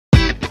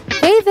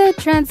Hey there,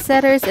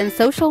 trendsetters and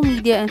social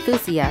media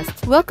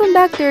enthusiasts. Welcome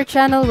back to our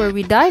channel where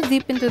we dive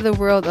deep into the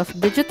world of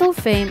digital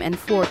fame and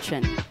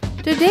fortune.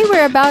 Today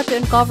we're about to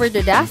uncover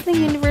the dazzling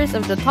universe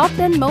of the top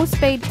 10 most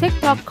paid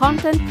TikTok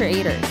content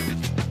creators.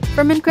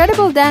 From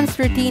incredible dance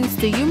routines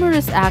to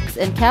humorous acts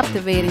and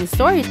captivating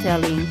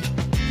storytelling,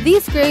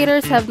 these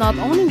creators have not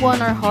only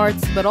won our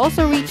hearts but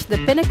also reached the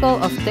pinnacle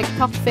of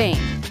TikTok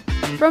fame.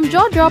 From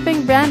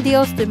jaw-dropping brand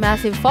deals to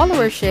massive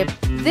followership,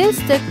 these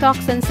TikTok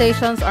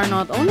sensations are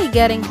not only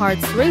getting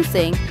hearts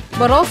racing,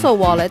 but also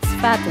wallets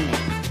fattening.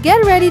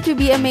 Get ready to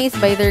be amazed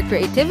by their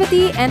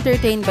creativity,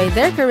 entertained by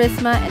their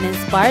charisma, and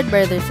inspired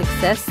by their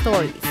success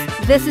stories.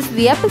 This is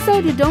the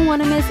episode you don't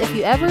want to miss if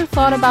you ever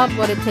thought about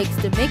what it takes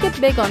to make it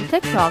big on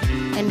TikTok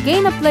and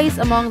gain a place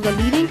among the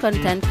leading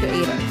content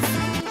creators.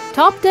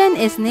 Top 10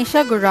 is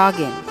Nisha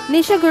Guragin.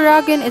 Nisha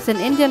Guragin is an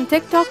Indian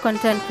TikTok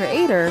content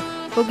creator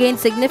who gained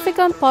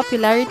significant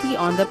popularity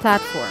on the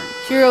platform.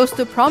 She rose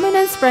to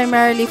prominence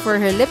primarily for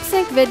her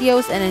lip-sync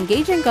videos and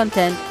engaging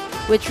content,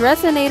 which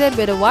resonated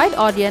with a wide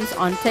audience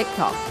on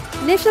TikTok.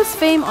 Nisha's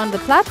fame on the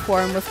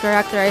platform was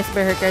characterized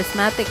by her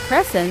charismatic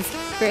presence,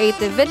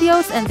 creative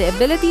videos, and the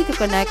ability to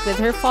connect with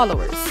her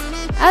followers.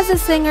 As a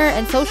singer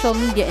and social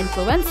media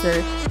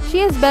influencer, she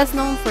is best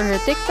known for her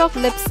TikTok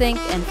lip-sync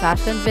and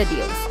fashion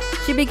videos.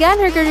 She began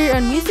her career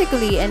on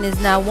Musical.ly and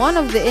is now one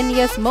of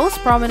India's most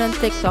prominent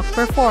TikTok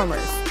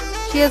performers.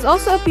 She has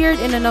also appeared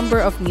in a number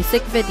of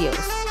music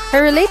videos.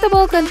 Her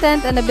relatable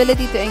content and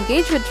ability to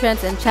engage with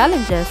trends and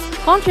challenges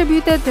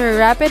contributed to her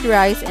rapid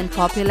rise in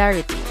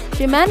popularity.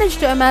 She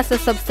managed to amass a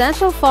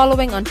substantial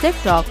following on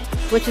TikTok,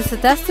 which is a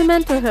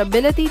testament to her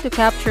ability to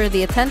capture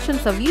the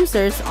attentions of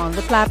users on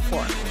the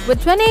platform.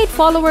 With 28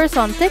 followers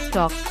on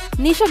TikTok,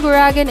 Nisha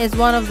Guragin is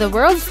one of the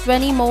world's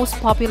 20 most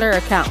popular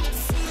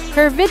accounts.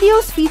 Her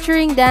videos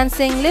featuring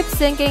dancing,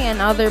 lip-syncing,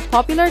 and other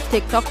popular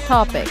TikTok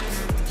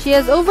topics. She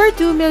has over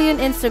 2 million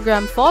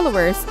Instagram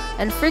followers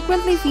and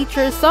frequently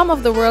features some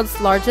of the world's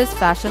largest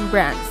fashion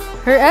brands.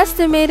 Her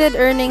estimated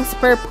earnings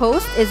per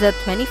post is at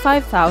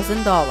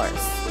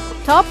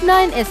 $25,000. Top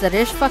 9 is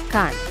Arishva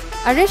Khan.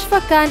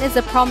 Arishva Khan is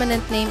a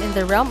prominent name in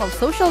the realm of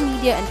social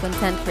media and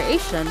content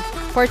creation,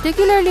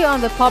 particularly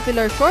on the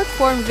popular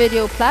short-form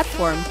video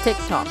platform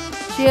TikTok.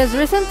 She has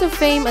risen to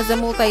fame as a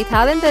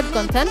multi-talented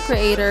content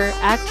creator,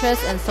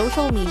 actress, and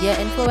social media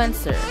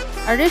influencer.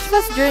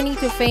 Arishva's journey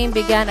to fame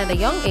began at a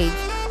young age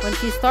when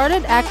she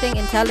started acting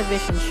in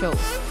television shows.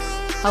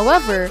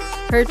 However,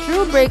 her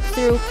true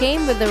breakthrough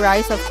came with the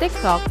rise of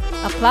TikTok,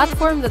 a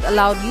platform that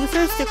allowed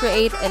users to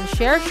create and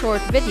share short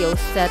videos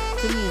set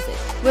to music.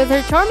 With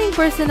her charming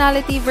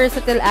personality,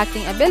 versatile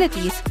acting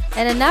abilities,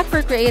 and a knack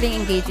for creating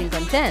engaging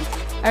content,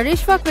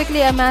 Arishva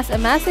quickly amassed a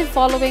massive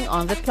following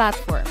on the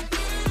platform.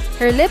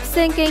 Her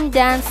lip-syncing,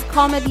 dance,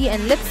 comedy,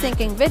 and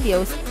lip-syncing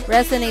videos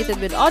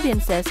resonated with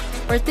audiences,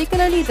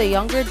 particularly the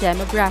younger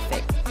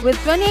demographic. With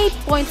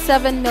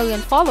 28.7 million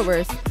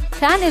followers,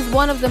 Khan is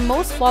one of the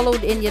most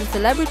followed Indian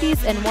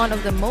celebrities and one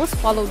of the most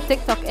followed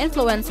TikTok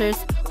influencers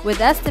with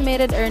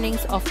estimated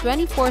earnings of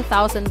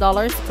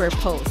 $24,000 per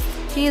post.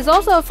 She is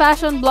also a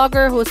fashion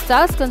blogger whose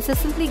styles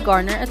consistently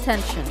garner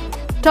attention.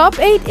 Top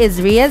 8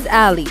 is Riaz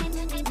Ali.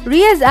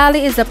 Riaz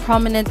Ali is a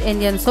prominent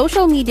Indian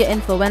social media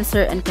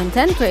influencer and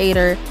content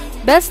creator,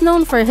 best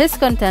known for his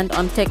content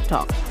on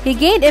TikTok. He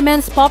gained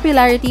immense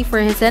popularity for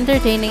his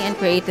entertaining and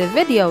creative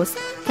videos,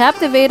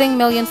 captivating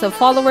millions of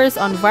followers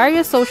on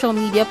various social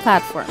media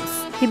platforms.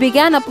 He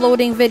began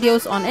uploading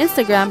videos on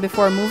Instagram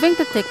before moving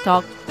to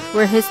TikTok,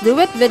 where his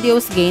duet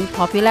videos gained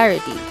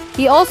popularity.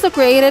 He also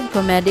created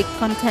comedic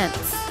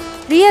contents.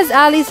 Riaz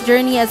Ali's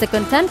journey as a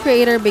content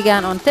creator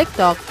began on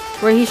TikTok,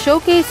 where he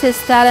showcased his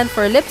talent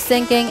for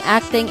lip-syncing,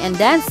 acting, and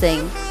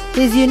dancing.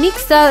 His unique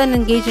style and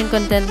engaging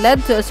content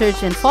led to a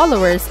surge in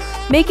followers,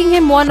 making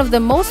him one of the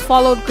most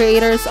followed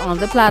creators on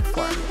the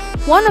platform.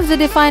 One of the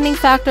defining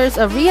factors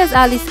of Riaz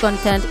Ali's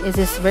content is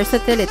his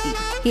versatility.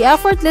 He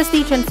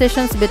effortlessly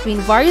transitions between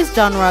various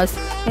genres,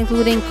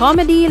 including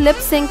comedy,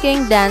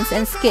 lip-syncing, dance,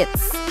 and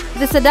skits.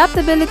 This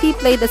adaptability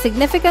played a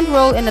significant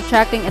role in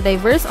attracting a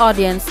diverse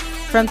audience,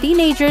 from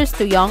teenagers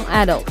to young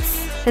adults.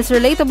 His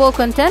relatable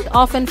content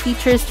often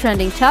features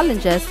trending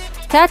challenges,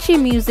 catchy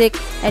music,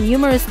 and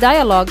humorous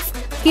dialogues,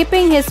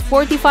 keeping his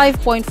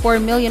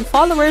 45.4 million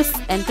followers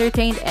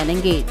entertained and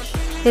engaged.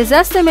 His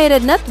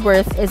estimated net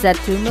worth is at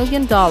 $2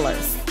 million.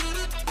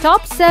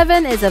 Top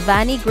 7 is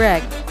Avani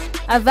Gregg.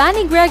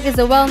 Avani Gregg is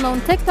a well-known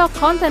TikTok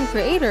content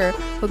creator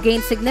who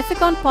gained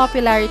significant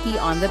popularity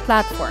on the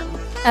platform.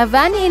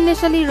 Avani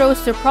initially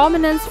rose to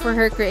prominence for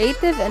her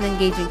creative and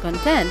engaging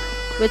content,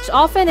 which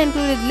often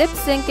included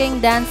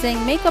lip-syncing,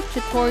 dancing, makeup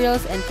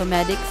tutorials, and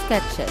comedic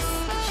sketches.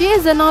 She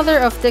is another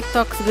of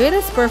TikTok's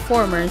greatest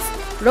performers,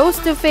 rose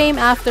to fame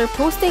after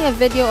posting a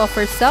video of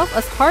herself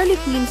as Harley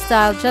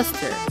Quinn-style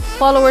jester.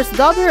 Followers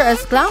dubbed her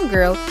as Clown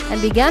Girl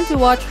and began to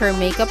watch her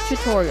makeup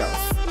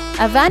tutorials.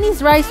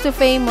 Avani's rise to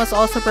fame was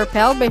also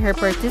propelled by her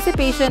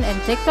participation in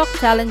TikTok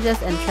challenges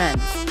and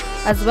trends,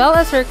 as well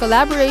as her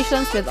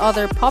collaborations with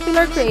other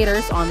popular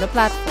creators on the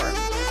platform.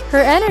 Her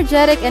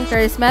energetic and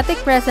charismatic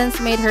presence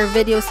made her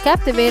videos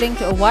captivating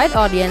to a wide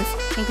audience,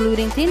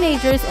 including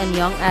teenagers and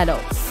young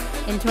adults.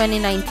 In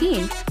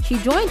 2019, she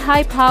joined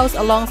Hype House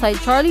alongside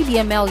Charli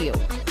D'Amelio.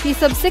 She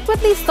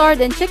subsequently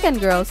starred in Chicken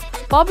Girls,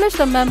 published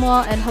a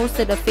memoir, and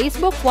hosted a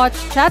Facebook Watch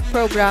chat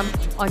program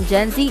on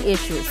Gen Z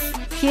issues.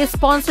 She is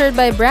sponsored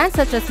by brands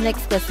such as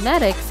NYX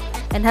Cosmetics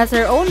and has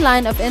her own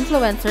line of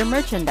influencer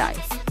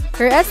merchandise.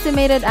 Her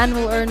estimated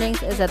annual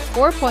earnings is at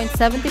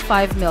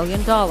 $4.75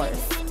 million.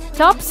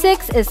 Top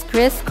 6 is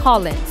Chris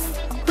Collins.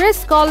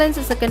 Chris Collins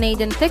is a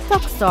Canadian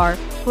TikTok star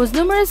whose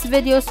numerous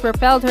videos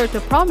propelled her to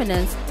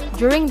prominence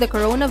during the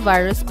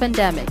coronavirus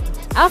pandemic.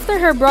 After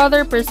her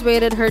brother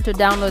persuaded her to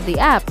download the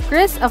app,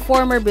 Chris, a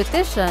former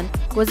beautician,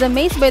 was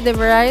amazed by the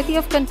variety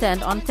of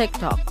content on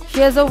TikTok.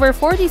 She has over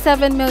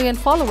 47 million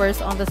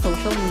followers on the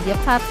social media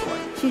platform.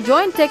 She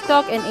joined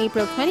TikTok in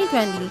April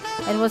 2020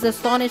 and was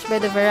astonished by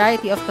the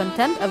variety of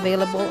content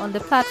available on the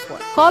platform.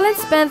 Collins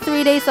spent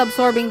 3 days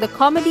absorbing the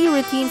comedy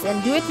routines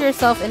and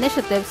do-it-yourself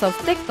initiatives of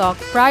TikTok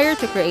prior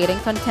to creating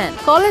content.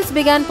 Collins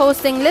began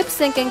posting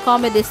lip-syncing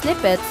comedy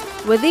snippets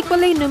with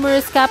equally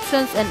numerous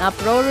captions and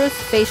uproarious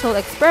facial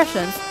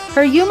expressions.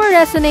 Her humor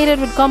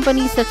resonated with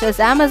companies such as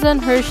Amazon,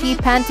 Hershey,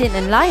 Pantene,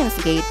 and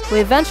Lionsgate, who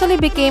eventually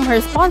became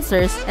her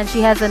sponsors, and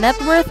she has a net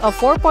worth of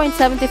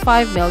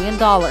 $4.75 million.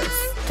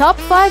 Top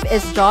 5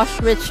 is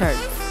Josh Richards.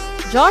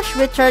 Josh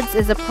Richards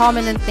is a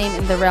prominent name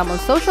in the realm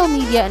of social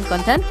media and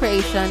content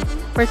creation,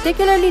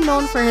 particularly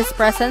known for his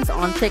presence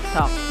on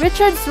TikTok.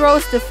 Richards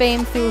rose to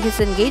fame through his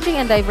engaging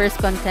and diverse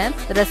content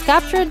that has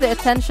captured the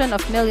attention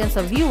of millions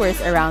of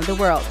viewers around the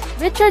world.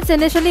 Richards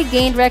initially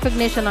gained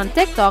recognition on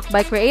TikTok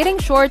by creating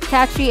short,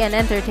 catchy, and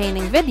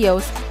entertaining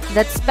videos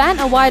that span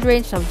a wide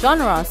range of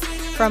genres,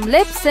 from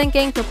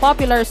lip-syncing to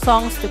popular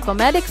songs to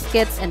comedic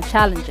skits and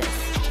challenges.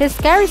 His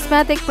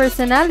charismatic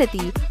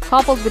personality,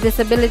 coupled with his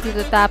ability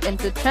to tap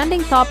into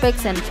trending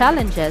topics and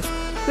challenges,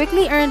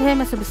 quickly earned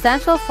him a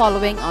substantial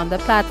following on the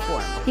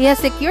platform. He has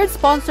secured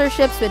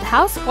sponsorships with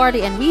House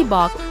Party and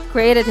Reebok,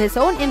 created his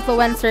own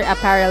influencer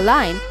apparel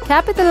line,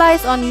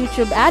 capitalized on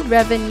YouTube ad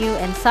revenue,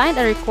 and signed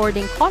a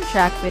recording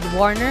contract with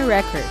Warner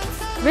Records.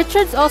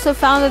 Richards also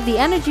founded the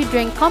energy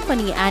drink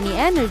company Annie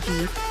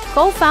Energy,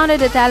 co-founded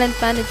the talent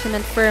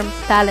management firm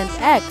Talent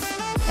X,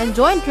 and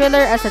joined Triller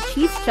as a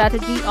Chief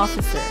Strategy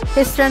Officer.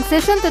 His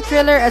transition to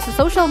Triller as a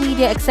social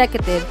media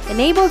executive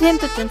enabled him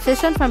to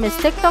transition from his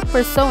TikTok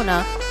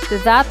persona to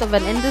that of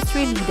an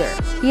industry leader.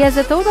 He has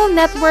a total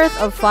net worth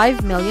of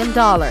 $5 million.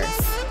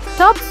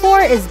 Top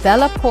 4 is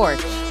Bella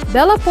Poarch.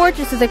 Bella Poarch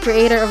is the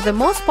creator of the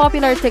most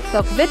popular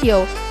TikTok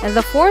video and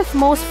the 4th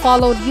most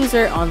followed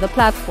user on the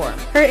platform.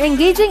 Her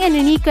engaging and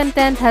unique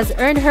content has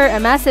earned her a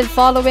massive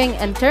following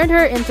and turned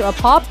her into a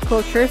pop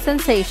culture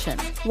sensation.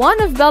 One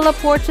of Bella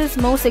Poarch's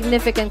most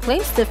significant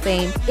claims to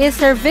fame is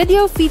her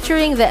video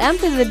featuring the M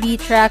to the B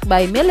track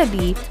by Milla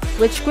B,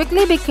 which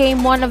quickly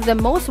became one of the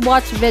most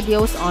watched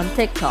videos on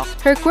TikTok.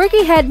 Her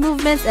quirky head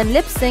movements and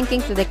lip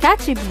syncing to the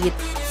catchy beat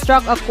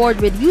struck a chord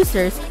with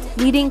users,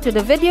 leading to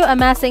the video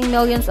amassing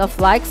millions of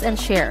likes and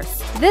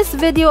shares. This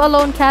video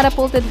alone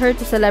catapulted her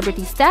to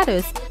celebrity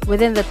status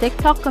within the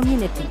TikTok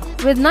community.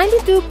 With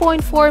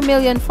 92.4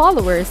 million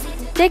followers,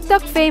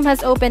 TikTok fame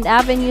has opened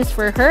avenues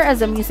for her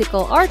as a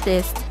musical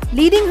artist,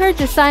 leading her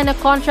to sign a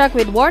contract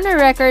with Warner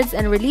Records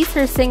and release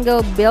her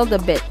single Build a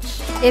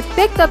Bitch. It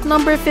picked up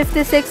number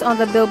 56 on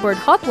the Billboard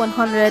Hot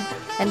 100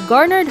 and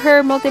garnered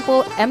her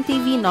multiple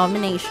MTV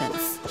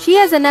nominations. She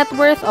has a net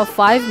worth of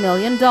 $5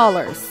 million.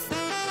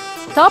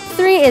 Top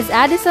 3 is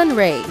Addison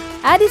Rae.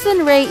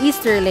 Addison Rae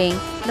Easterling,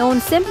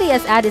 known simply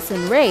as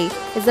Addison Rae,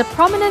 is a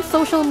prominent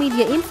social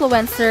media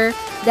influencer,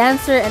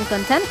 dancer, and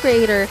content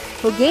creator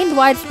who gained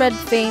widespread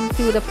fame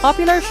through the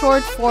popular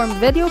short-form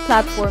video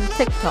platform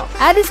TikTok.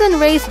 Addison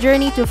Rae's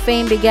journey to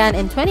fame began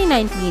in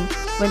 2019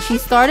 when she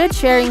started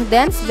sharing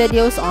dance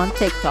videos on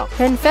TikTok.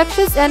 Her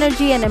infectious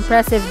energy and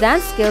impressive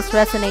dance skills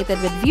resonated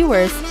with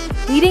viewers,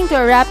 leading to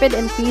a rapid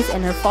increase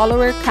in her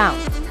follower count.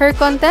 Her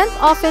content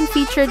often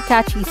featured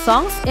catchy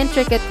songs,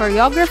 intricate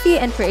choreography,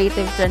 and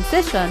creative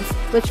transitions,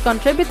 which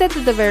contributed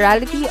to the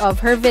virality of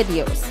her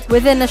videos.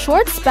 Within a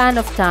short span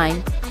of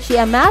time, she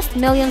amassed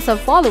millions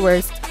of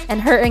followers, and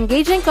her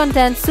engaging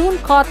content soon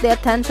caught the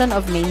attention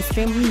of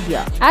mainstream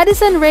media.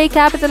 Addison Rae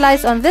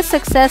capitalized on this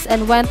success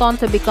and went on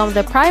to become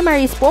the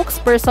primary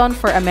spokesperson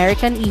for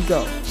American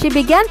Eagle. She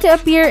began to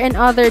appear in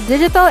other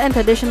digital and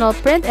traditional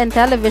print and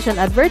television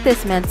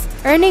advertisements,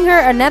 earning her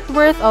a net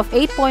worth of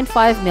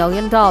 $8.5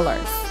 million.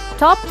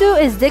 Top 2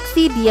 is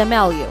Dixie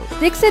D'Amelio.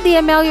 Dixie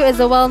D'Amelio is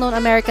a well-known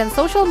American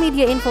social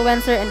media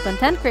influencer and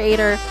content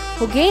creator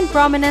who gained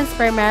prominence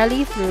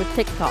primarily through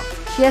TikTok.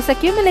 She has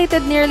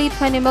accumulated nearly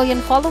 20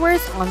 million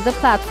followers on the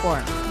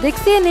platform.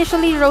 Dixie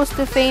initially rose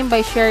to fame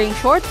by sharing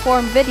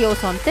short-form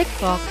videos on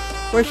TikTok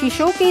where she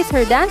showcased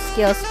her dance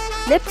skills,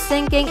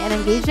 lip-syncing, and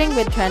engaging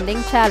with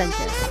trending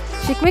challenges.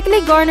 She quickly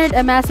garnered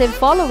a massive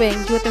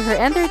following due to her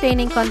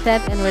entertaining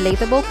content and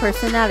relatable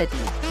personality.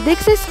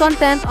 Dixie's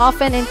content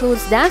often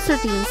includes dance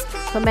routines,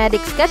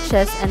 comedic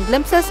sketches, and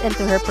glimpses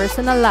into her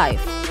personal life.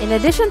 In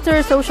addition to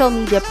her social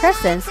media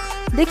presence,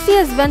 Dixie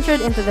has ventured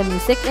into the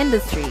music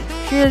industry.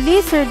 She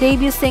released her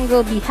debut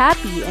single Be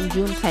Happy in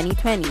June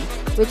 2020,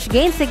 which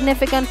gained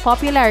significant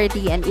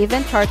popularity and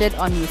even charted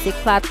on music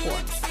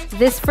platforms.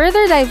 This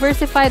further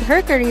diversified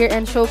her career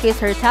and showcased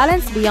her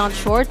talents beyond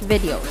short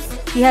videos.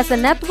 She has a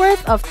net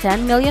worth of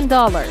 $10 million.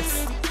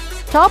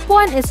 Top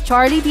 1 is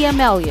Charli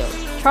D'Amelio.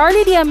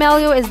 Charli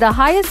D'Amelio is the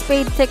highest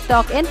paid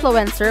TikTok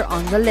influencer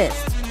on the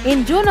list.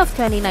 In June of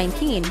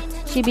 2019,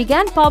 she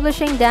began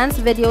publishing dance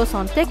videos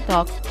on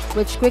TikTok,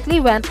 which quickly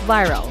went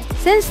viral.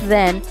 Since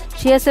then,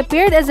 she has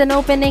appeared as an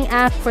opening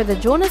act for the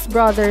Jonas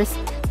Brothers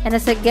and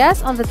as a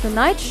guest on The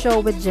Tonight Show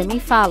with Jimmy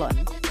Fallon.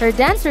 Her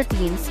dance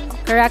routines,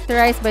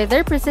 characterized by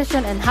their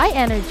precision and high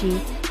energy,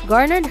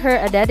 garnered her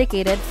a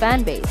dedicated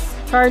fan base.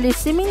 Charli's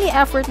seemingly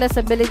effortless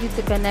ability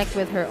to connect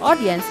with her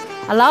audience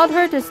allowed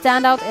her to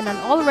stand out in an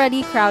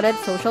already crowded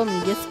social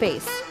media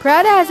space.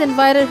 Prada has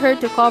invited her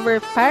to cover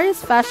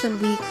Paris Fashion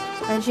Week,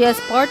 and she has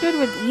partnered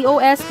with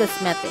EOS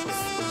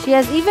Cosmetics. She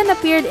has even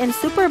appeared in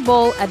Super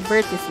Bowl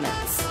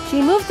advertisements.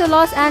 She moved to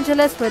Los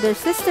Angeles with her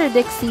sister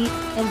Dixie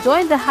and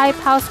joined the Hype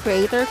House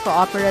Creator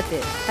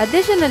Cooperative.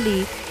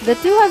 Additionally, the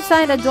two have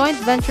signed a joint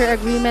venture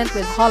agreement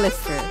with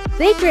Hollister.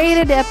 They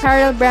created the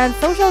apparel brand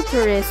Social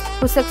Tourist,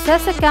 whose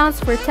success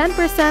accounts for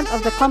 10%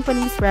 of the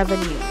company's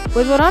revenue.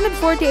 With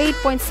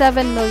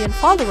 148.7 million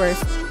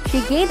followers,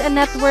 she gained a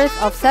net worth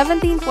of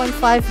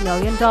 $17.5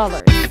 million.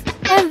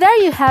 And there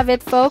you have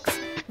it, folks.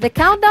 The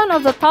countdown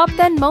of the top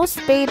 10 most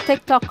paid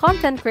TikTok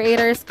content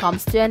creators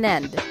comes to an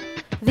end.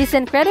 These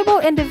incredible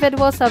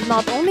individuals have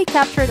not only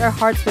captured our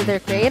hearts with their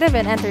creative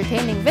and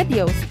entertaining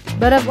videos,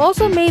 but have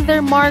also made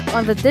their mark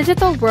on the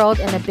digital world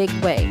in a big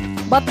way.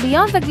 But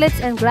beyond the glitz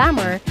and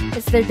glamour,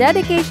 it's their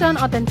dedication,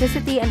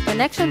 authenticity, and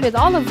connection with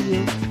all of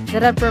you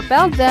that have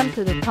propelled them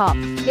to the top.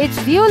 Each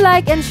view,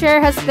 like, and share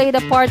has played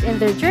a part in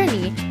their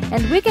journey,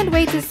 and we can't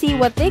wait to see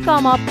what they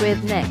come up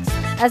with next.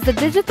 As the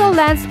digital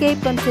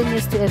landscape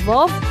continues to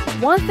evolve,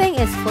 one thing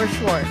is for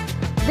sure.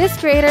 These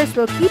creators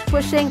will keep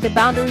pushing the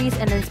boundaries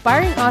and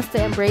inspiring us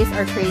to embrace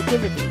our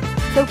creativity.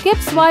 So keep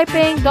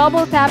swiping,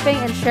 double tapping,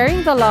 and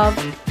sharing the love,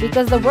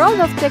 because the world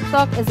of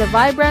TikTok is a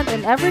vibrant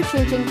and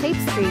ever-changing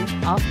tapestry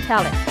of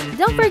talent.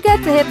 Don't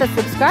forget to hit the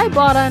subscribe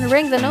button,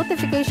 ring the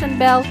notification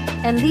bell,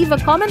 and leave a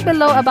comment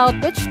below about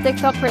which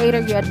TikTok creator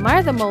you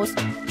admire the most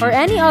or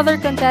any other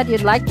content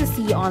you'd like to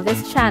see on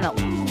this channel.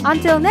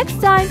 Until next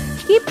time,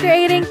 keep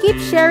creating, keep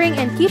sharing,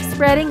 and keep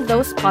spreading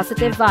those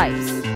positive vibes.